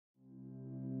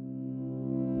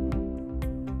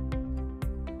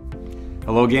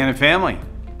Hello, Gannon family.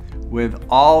 With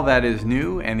all that is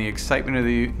new and the excitement of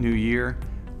the new year,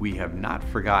 we have not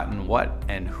forgotten what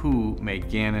and who made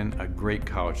Gannon a great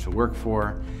college to work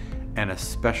for and a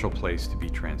special place to be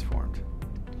transformed.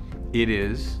 It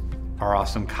is our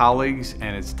awesome colleagues,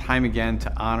 and it's time again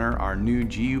to honor our new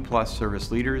GU Plus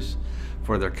service leaders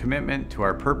for their commitment to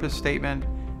our purpose statement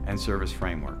and service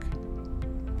framework.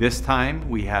 This time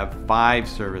we have 5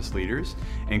 service leaders,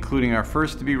 including our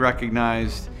first to be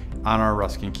recognized on our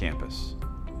Ruskin campus.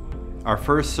 Our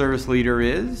first service leader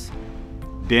is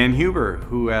Dan Huber,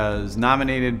 who was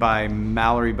nominated by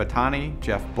Mallory Batani,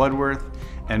 Jeff Bloodworth,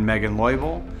 and Megan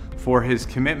Loibel for his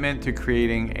commitment to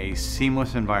creating a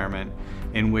seamless environment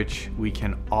in which we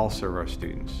can all serve our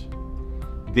students.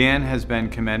 Dan has been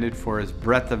commended for his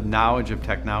breadth of knowledge of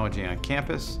technology on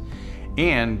campus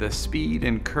and the speed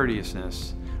and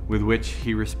courteousness with which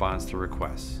he responds to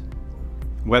requests.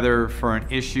 Whether for an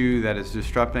issue that is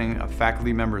disrupting a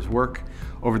faculty member's work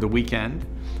over the weekend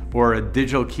or a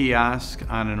digital kiosk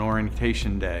on an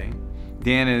orientation day,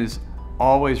 Dan is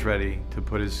always ready to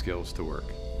put his skills to work.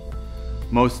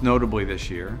 Most notably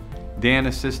this year, Dan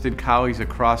assisted colleagues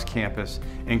across campus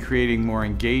in creating more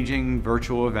engaging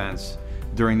virtual events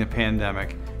during the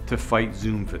pandemic to fight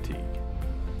Zoom fatigue.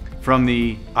 From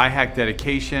the IHAC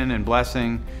dedication and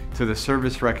blessing to the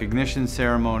service recognition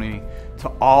ceremony to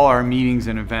all our meetings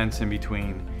and events in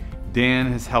between,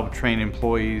 Dan has helped train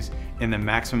employees in the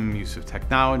maximum use of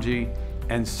technology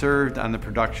and served on the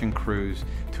production crews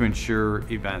to ensure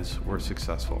events were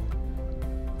successful.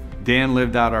 Dan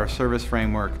lived out our service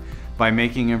framework by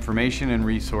making information and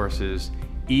resources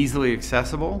easily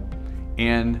accessible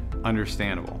and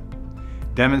understandable,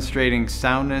 demonstrating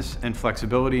soundness and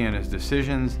flexibility in his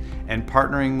decisions and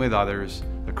partnering with others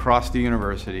across the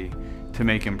university to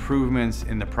make improvements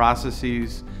in the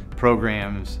processes,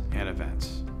 programs, and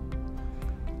events.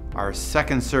 Our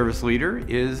second service leader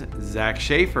is Zach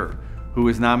Schaefer, who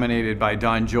was nominated by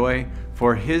Dawn Joy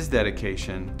for his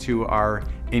dedication to our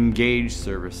engaged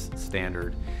service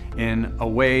standard in a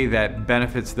way that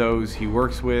benefits those he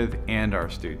works with and our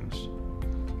students.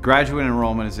 Graduate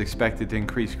enrollment is expected to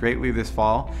increase greatly this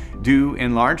fall, due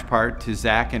in large part to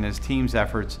Zach and his team's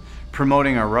efforts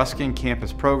promoting our Ruskin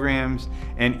campus programs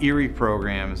and Erie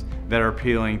programs that are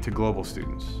appealing to global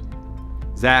students.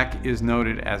 Zach is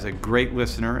noted as a great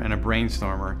listener and a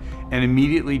brainstormer, and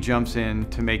immediately jumps in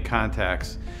to make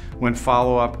contacts when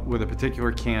follow-up with a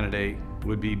particular candidate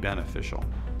would be beneficial.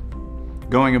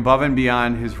 Going above and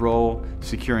beyond his role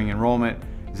securing enrollment,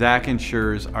 Zach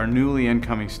ensures our newly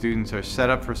incoming students are set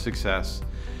up for success,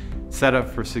 set up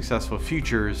for successful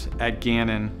futures at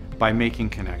Gannon by making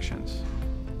connections.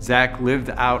 Zach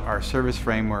lived out our service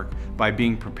framework by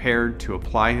being prepared to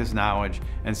apply his knowledge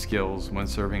and skills when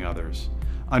serving others,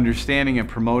 understanding and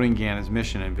promoting Gannon's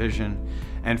mission and vision,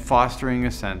 and fostering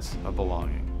a sense of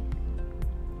belonging.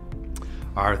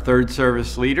 Our third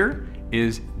service leader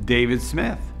is David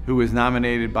Smith, who was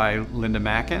nominated by Linda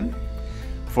Mackin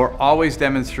for always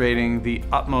demonstrating the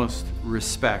utmost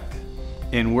respect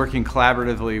in working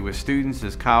collaboratively with students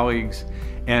as colleagues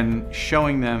and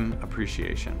showing them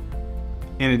appreciation.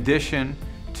 In addition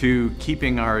to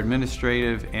keeping our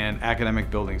administrative and academic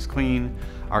buildings clean,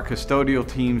 our custodial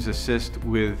teams assist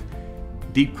with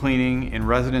deep cleaning in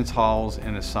residence halls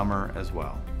in the summer as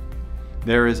well.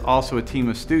 There is also a team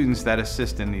of students that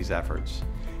assist in these efforts.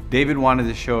 David wanted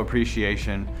to show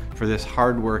appreciation for this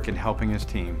hard work in helping his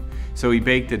team, so he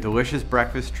baked a delicious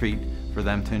breakfast treat for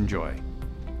them to enjoy.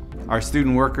 Our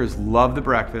student workers loved the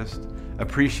breakfast,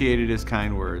 appreciated his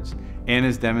kind words, and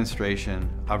his demonstration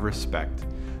of respect,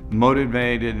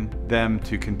 motivated them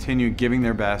to continue giving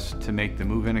their best to make the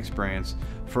move-in experience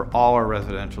for all our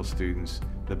residential students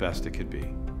the best it could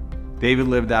be. David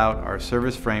lived out our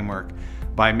service framework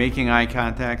by making eye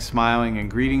contact, smiling, and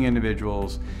greeting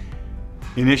individuals,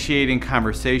 initiating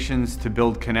conversations to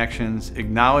build connections,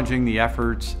 acknowledging the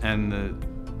efforts and the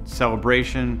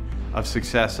celebration of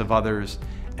success of others,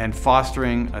 and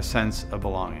fostering a sense of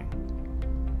belonging.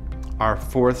 Our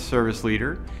fourth service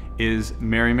leader is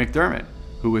Mary McDermott,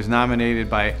 who was nominated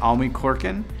by Almi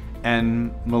Corkin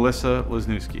and Melissa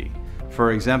Lesniewski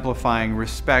for exemplifying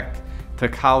respect to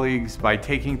colleagues by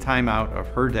taking time out of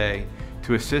her day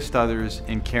to assist others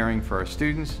in caring for our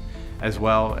students, as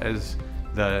well as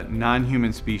the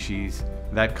non-human species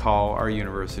that call our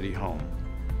university home.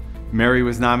 Mary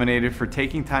was nominated for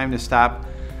taking time to stop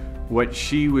what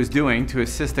she was doing to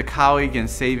assist a colleague in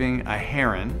saving a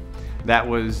heron that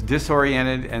was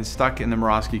disoriented and stuck in the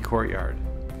Morosky courtyard.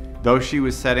 Though she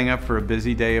was setting up for a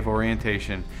busy day of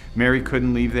orientation, Mary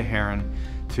couldn't leave the heron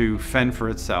to fend for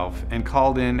itself and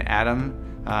called in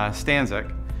Adam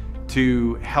Stanzik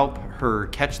to help her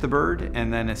catch the bird,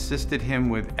 and then assisted him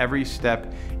with every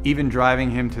step, even driving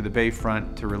him to the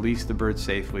bayfront to release the bird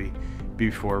safely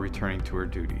before returning to her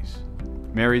duties.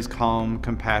 Mary's calm,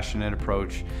 compassionate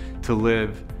approach to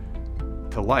life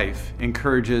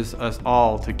encourages us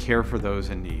all to care for those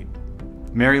in need.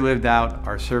 Mary lived out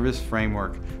our service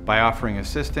framework by offering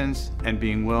assistance and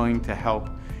being willing to help,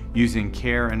 using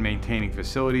care and maintaining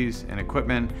facilities and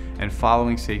equipment, and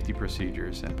following safety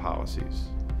procedures and policies.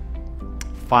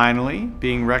 Finally,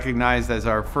 being recognized as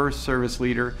our first service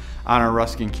leader on our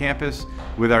Ruskin campus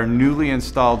with our newly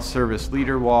installed service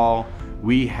leader wall,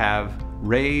 we have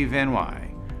Ray Van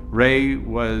Wy. Ray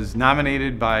was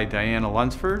nominated by Diana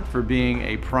Lunsford for being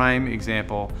a prime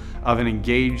example of an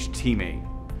engaged teammate.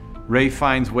 Ray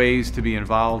finds ways to be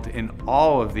involved in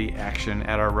all of the action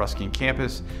at our Ruskin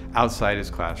campus outside his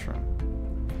classroom.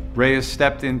 Ray has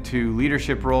stepped into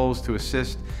leadership roles to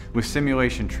assist with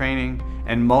simulation training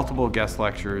and multiple guest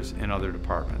lectures in other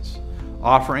departments,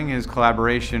 offering his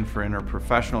collaboration for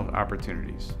interprofessional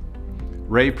opportunities.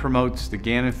 Ray promotes the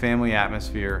Gannon family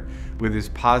atmosphere with his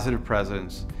positive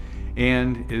presence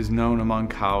and is known among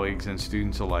colleagues and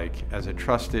students alike as a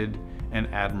trusted and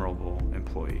admirable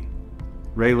employee.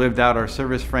 Ray lived out our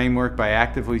service framework by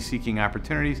actively seeking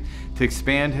opportunities to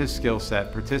expand his skill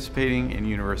set, participating in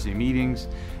university meetings,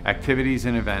 activities,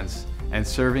 and events, and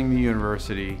serving the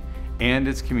university and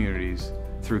its communities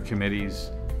through committees,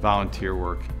 volunteer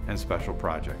work, and special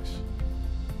projects.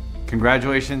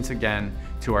 Congratulations again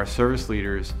to our service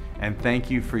leaders, and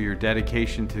thank you for your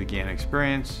dedication to the Gannon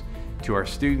experience, to our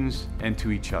students, and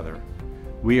to each other.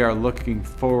 We are looking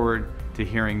forward to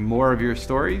hearing more of your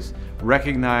stories,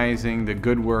 recognizing the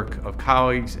good work of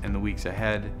colleagues in the weeks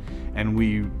ahead,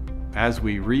 and as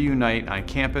we reunite on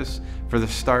campus for the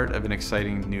start of an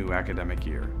exciting new academic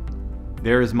year.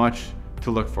 There is much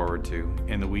to look forward to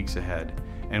in the weeks ahead,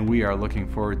 and we are looking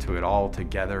forward to it all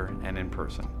together and in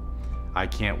person. I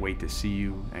can't wait to see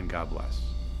you, and God bless.